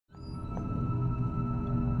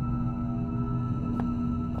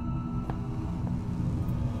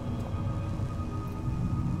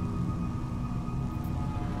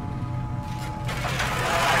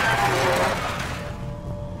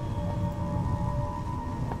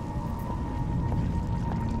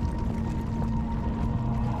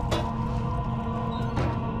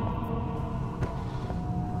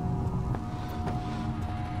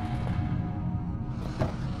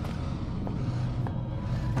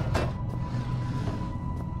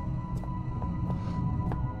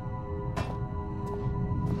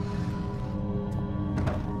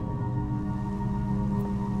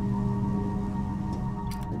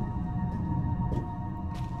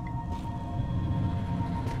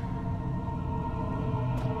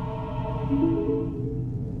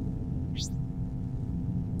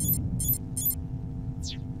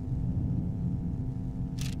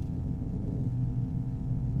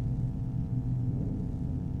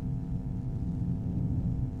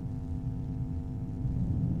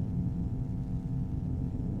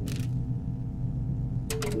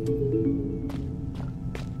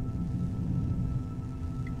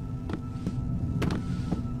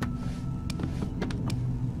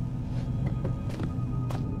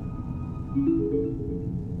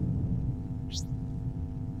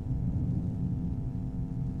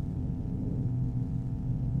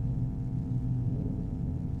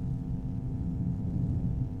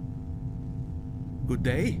Good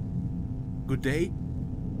day? Good day?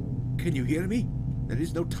 Can you hear me? There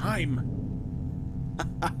is no time.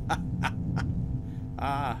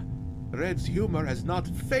 Ah, Red's humor has not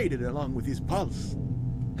faded along with his pulse.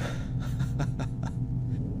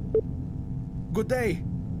 Good day.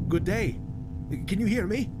 Good day. Can you hear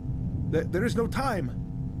me? There is no time.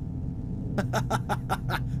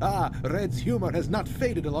 Ah, Red's humor has not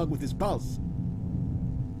faded along with his pulse.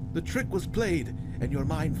 The trick was played, and your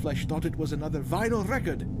mind flesh thought it was another vinyl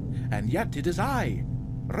record. And yet it is I,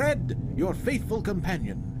 Red, your faithful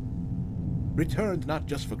companion. Returned not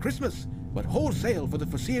just for Christmas, but wholesale for the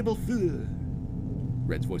foreseeable future.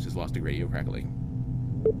 Red's voice has lost a radio crackling.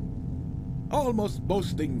 Almost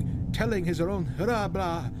boasting, telling his own hurrah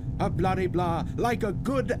blah, a bloody blah, like a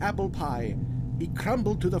good apple pie. He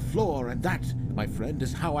crumbled to the floor, and that, my friend,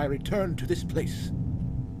 is how I returned to this place.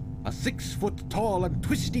 A 6 foot tall and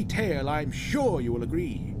twisty tale, I'm sure you will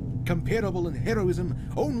agree. Comparable in heroism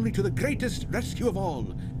only to the greatest rescue of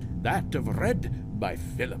all, that of Red by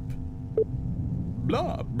Philip.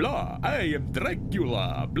 Blah, blah, I am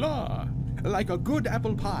Dracula, blah. Like a good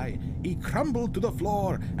apple pie, he crumbled to the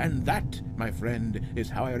floor, and that, my friend,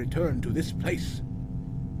 is how I returned to this place.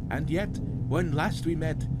 And yet, when last we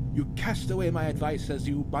met, you cast away my advice as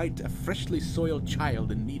you might a freshly soiled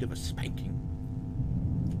child in need of a spanking.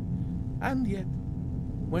 And yet,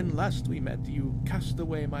 when last we met, you cast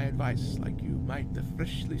away my advice like you might a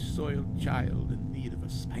freshly soiled child in need of a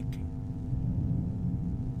spanking.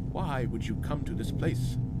 Why would you come to this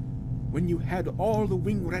place when you had all the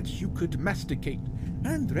wing rats you could masticate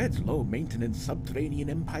and Red's low-maintenance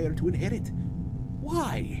subterranean empire to inherit?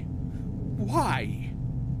 Why? Why?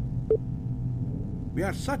 We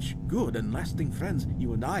are such good and lasting friends,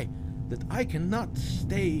 you and I, that I cannot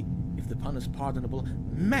stay, if the pun is pardonable,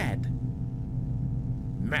 mad.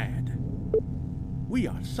 Mad. We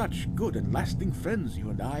are such good and lasting friends, you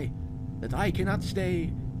and I, that I cannot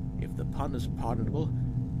stay, if the pun is pardonable,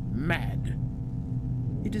 mad.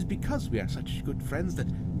 It is because we are such good friends that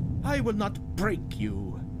I will not break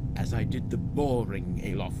you, as I did the boring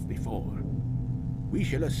Alof before. We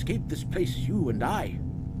shall escape this place, you and I.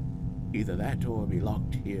 Either that or be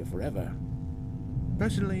locked here forever.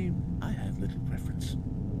 Personally, I have little preference.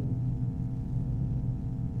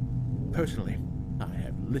 Personally, I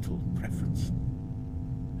have little preference.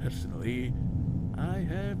 Personally, I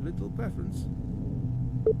have little preference.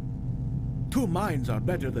 Two minds are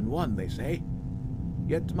better than one, they say.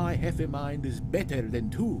 Yet my heavy mind is better than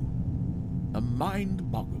two. A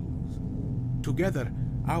mind boggles. Together,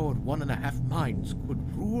 our 1.5 minds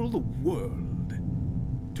could rule the world.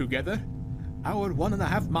 Together, our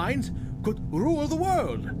 1.5 minds could rule the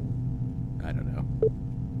world. I don't know.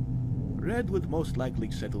 Red would most likely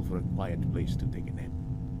settle for a quiet place to take a nap.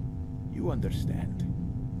 You understand.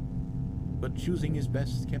 But choosing is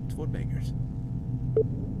best kept for beggars.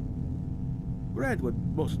 Red would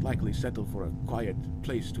most likely settle for a quiet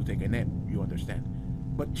place to take a nap, you understand.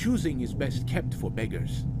 But choosing is best kept for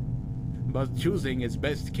beggars. But choosing is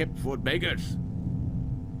best kept for beggars.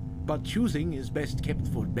 But choosing is best kept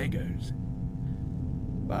for beggars.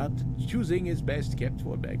 But choosing is best kept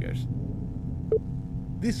for beggars.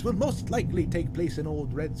 This will most likely take place in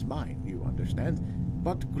old Red's mind, you understand.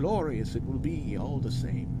 But glorious it will be all the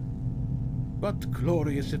same. But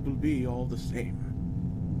glorious it will be all the same.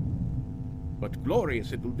 But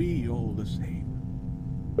glorious it will be all the same.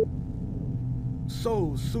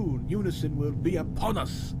 So soon unison will be upon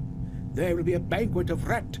us. There will be a banquet of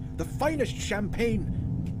rat, the finest champagne.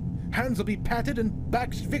 Hands will be patted and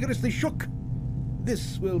backs vigorously shook.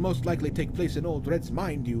 This will most likely take place in old Red's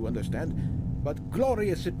mind, you understand. But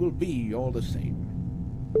glorious it will be all the same.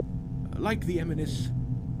 Like the Eminis,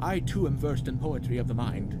 I too am versed in poetry of the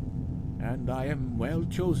mind, and I am well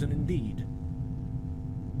chosen indeed.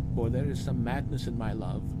 For there is some madness in my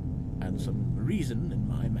love, and some reason in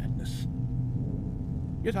my madness.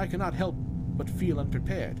 Yet I cannot help but feel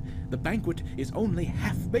unprepared. The banquet is only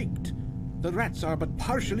half-baked. The rats are but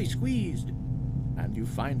partially squeezed. and you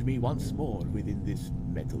find me once more within this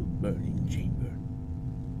metal burning chamber.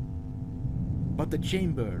 But the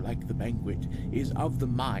chamber, like the banquet, is of the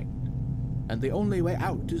mind, and the only way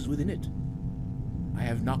out is within it. I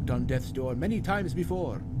have knocked on death's door many times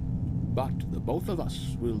before, but the both of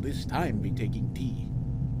us will this time be taking tea.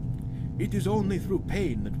 It is only through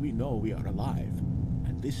pain that we know we are alive,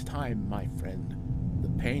 and this time, my friend, the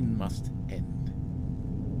pain must end.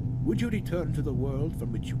 Would you return to the world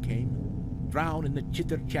from which you came? Drown in the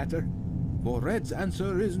chitter-chatter? For Red's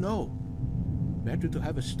answer is no. Better to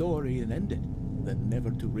have a story and end it than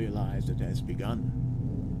never to realize it has begun.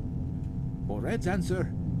 For Red's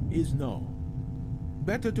answer is no.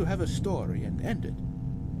 Better to have a story and end it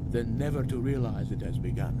than never to realize it has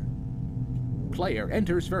begun. Player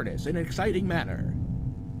enters furnace in an exciting manner.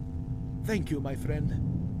 Thank you, my friend.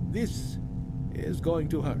 This is going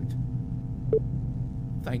to hurt.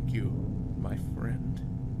 Thank you, my friend.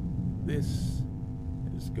 This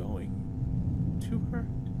is going to hurt.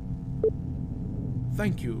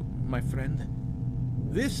 Thank you, my friend.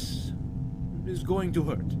 This is going to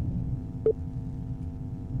hurt.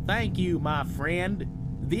 Thank you, my friend.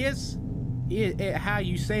 This is how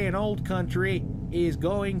you say in old country is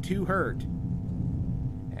going to hurt.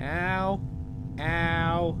 Ow,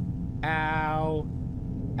 ow, ow,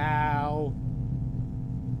 ow,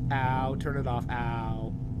 ow. Turn it off.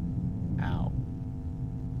 Ow, ow.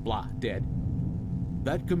 Blah, dead.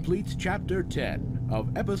 That completes Chapter 10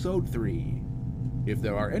 of Episode 3. If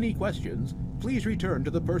there are any questions, please return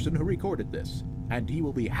to the person who recorded this, and he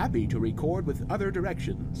will be happy to record with other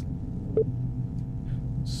directions.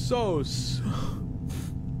 So...